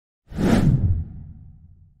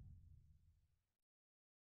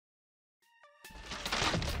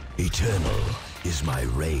Eternal is my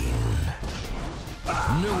reign.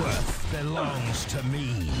 New earth belongs to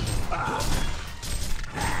me.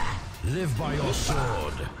 Live by your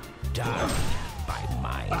sword, die by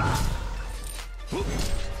mine.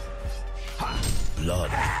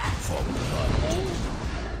 Blood for blood.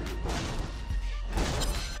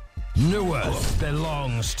 New earth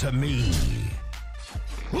belongs to me.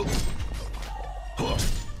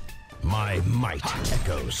 My might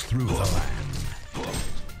echoes through the land.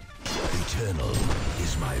 Eternal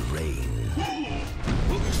is my reign.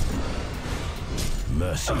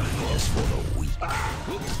 Mercy is for the weak.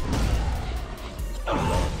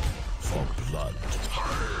 Blood for blood.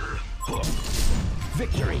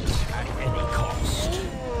 Victory at any cost.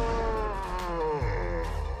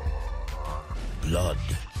 Blood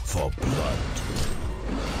for blood.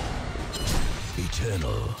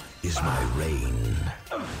 Eternal is my reign.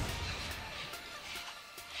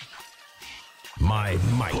 My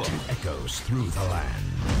might echoes through the land.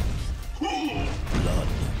 Blood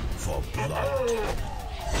for blood.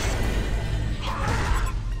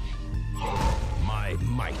 My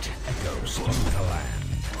might echoes through the land.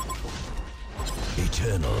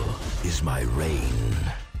 Eternal is my reign.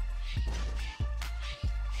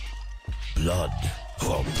 Blood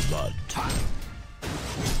for blood.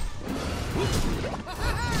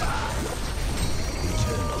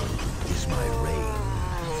 Eternal is my reign.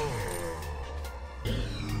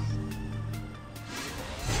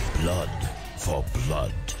 Blood for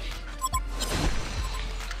blood.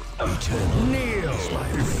 Eternal kneel is my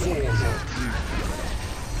reign.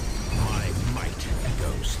 My might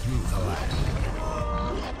echoes through the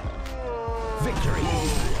land. Victory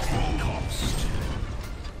at any cost.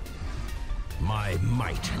 My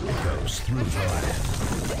might echoes through the land.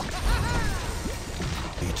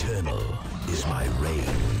 Eternal is my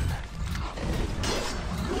reign.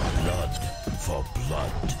 Blood for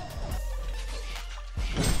blood.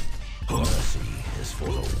 Mercy is for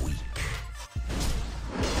the weak.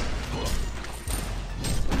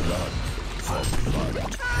 Blood for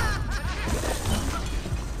blood.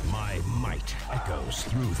 My might echoes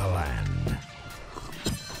through the land.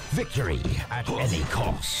 Victory at any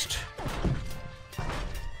cost.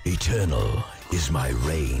 Eternal is my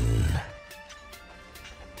reign.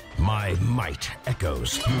 My might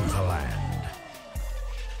echoes through the land.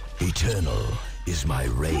 Eternal is my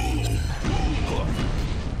reign.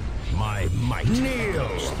 My might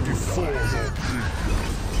kneels before the king.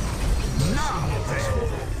 Now then,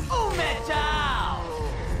 Metal!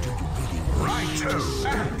 righto,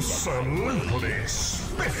 absolutely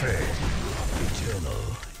spiffy. Eternal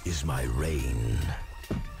is my reign.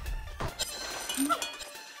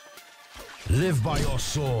 Live by your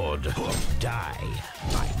sword, die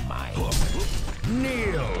by mine.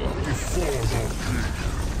 Kneel before the king.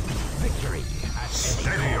 Victory at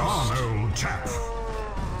steady on, old chap.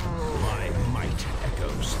 My might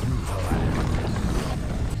echoes through the land.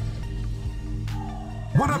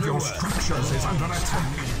 One of your structures is under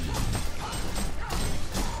attack.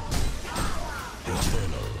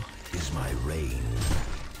 Eternal is my reign.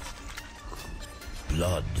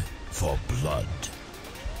 Blood for blood.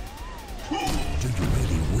 Do you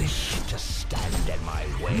really wish to stand in my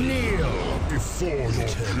way? Kneel before the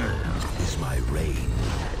Eternal is my reign.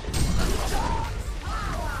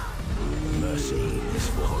 Mercy is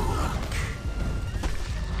for the weak.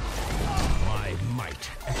 My might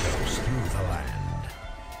echoes through the land.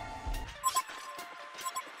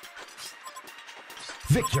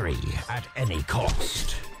 Victory at any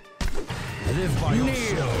cost. Live by your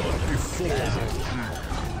sword before the king.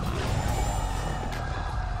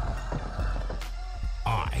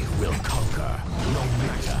 I will conquer, no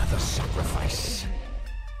matter the sacrifice.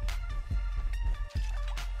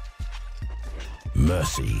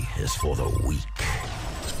 Mercy is for the weak.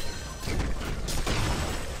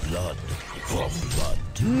 Blood for blood.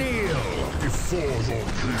 Kneel before the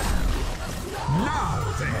king. Now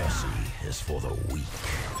then. Mercy is for the weak.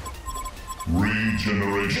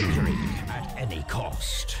 Regeneration. Victory at any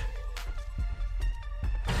cost.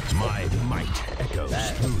 My might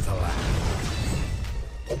echoes through the land.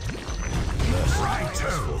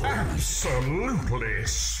 Righto, absolutely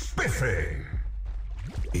spiffy.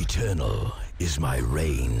 Eternal is my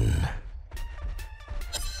reign.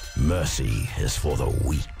 Mercy is for the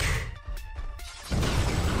weak.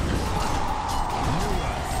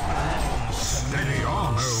 Steady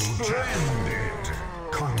on, old splendid.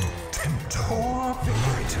 Contemptible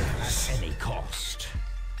fighters. At any cost.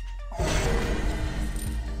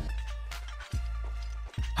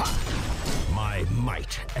 My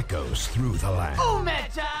might echoes through the land.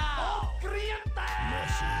 Metal!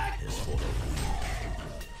 Mercy is for the weak.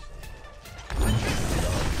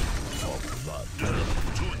 Blood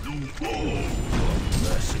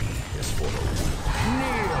Mercy is for the weak.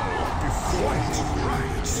 Kneel before it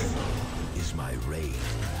right is my reign.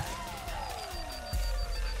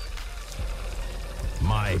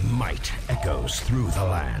 My might echoes through the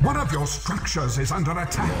land. One of your structures is under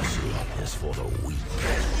attack. Mercy is for the weak.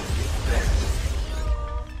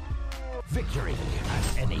 Victory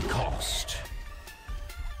at any cost.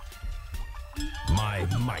 My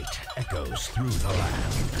might echoes through the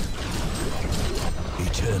land.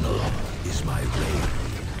 Eternal is my reign.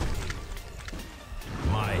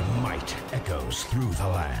 My might echoes through the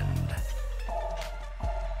land.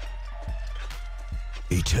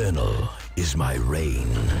 Eternal is my reign.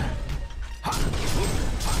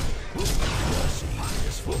 Mercy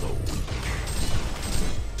is for the weak.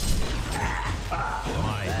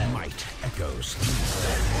 My might echoes through the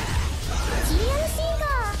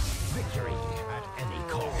land. Victory at any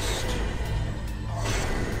cost.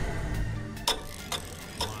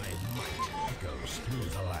 My might echoes through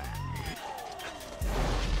the land.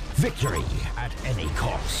 Victory at any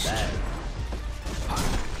cost.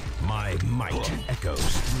 My might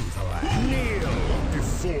echoes through the land. Kneel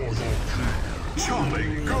before your king.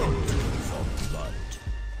 Jolly good. For blood.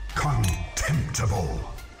 Contemptible.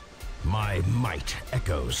 My might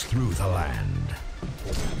echoes through the land.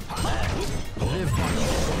 Live by your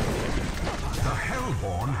sword. The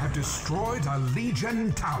Hellborn have destroyed a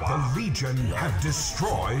Legion tower. The Legion have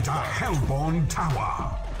destroyed a Hellborn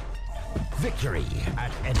tower. Victory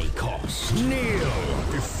at any cost. Kneel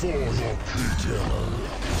before your eternal.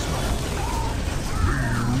 Be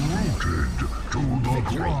rooted to the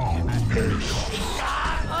ground.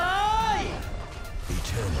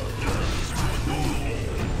 Eternal is my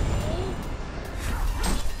reign.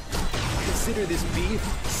 Consider this beef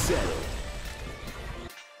settled.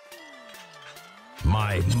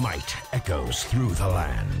 My might echoes through the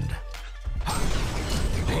land.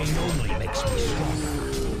 Pain only makes me stronger.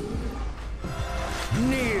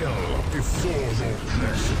 Kneel before your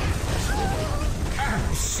mercy.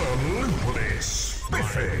 Absolutely My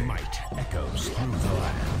spiffy. might echoes through the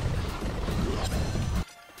land.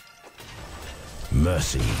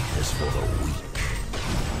 Mercy is for the weak.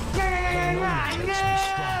 Pain only makes me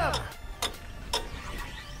stronger.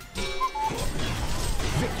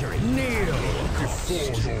 Victory. Kneel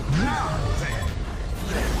before your Now then.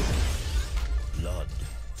 blood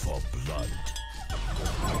for blood.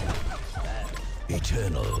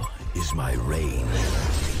 Eternal is my reign.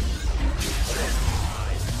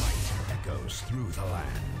 My might echoes through the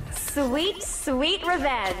land. Sweet, sweet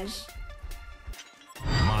revenge.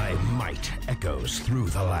 My might echoes through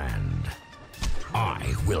the land.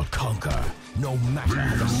 I will conquer, no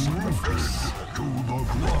matter the sacrifice. To the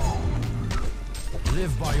ground.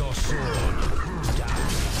 Live by your sword.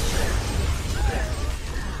 Die.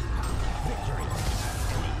 Victory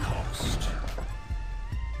at any cost.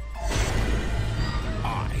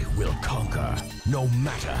 I will conquer, no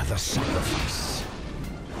matter the sacrifice.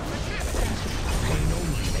 Pain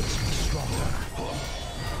only makes me stronger.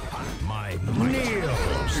 My might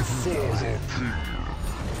echoes before your king.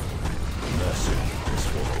 Mercy is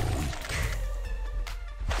for the weak.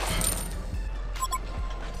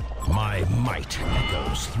 My might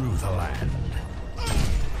echoes through the land.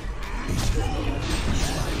 Eternal is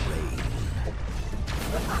my reign.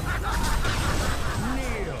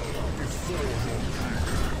 Kneel before your king.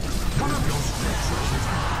 One of your structures is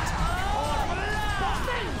under attack.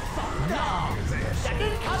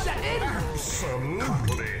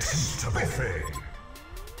 Absolutely spiffy.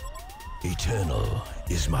 Eternal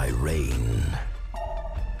is my reign.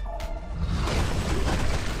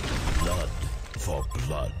 Blood for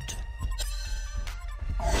blood.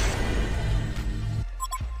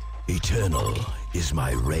 Eternal is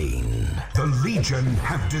my reign. The Legion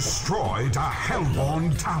have destroyed a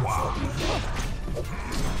Hellborn tower.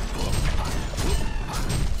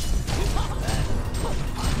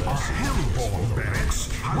 A Hellborn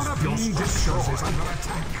barracks has been destroyed. Under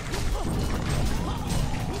attack.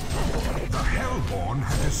 The Hellborn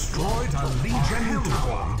have destroyed a Legion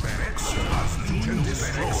tower. Barracks has been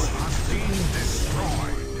destroyed.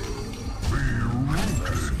 Be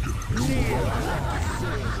rooted to the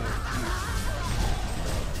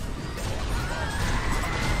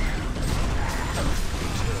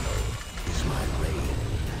Is my reign.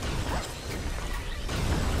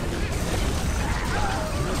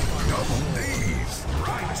 double D's.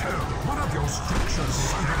 Right. One of your structures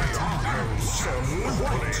is under attack.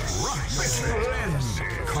 Absolutely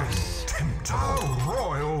splendid. Contemptible. A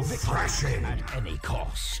royal thrashing. At any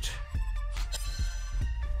cost.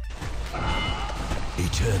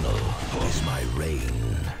 Eternal is my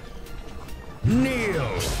reign. Kneel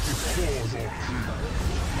before your king.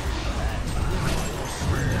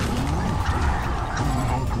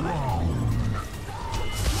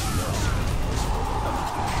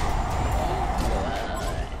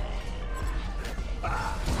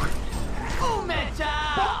 โอ้แม่เจ้า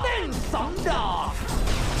ผมเด้ง2 ดอก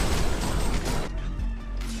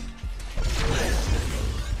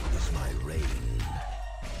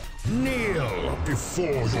Kneel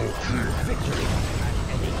before your king. Victory at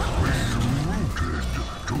any cost. Be rooted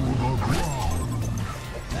to the ground.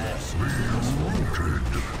 Be rooted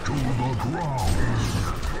to the ground.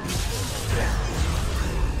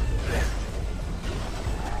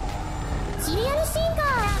 シリアルシンガ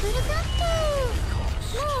ーダブルカップ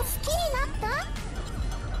もう好きになった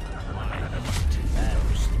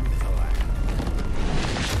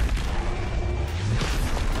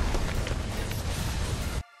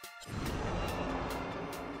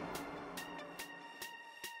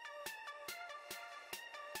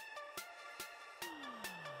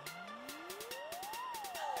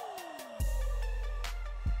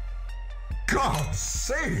God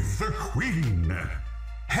save the Queen!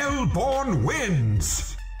 Hellborn wins!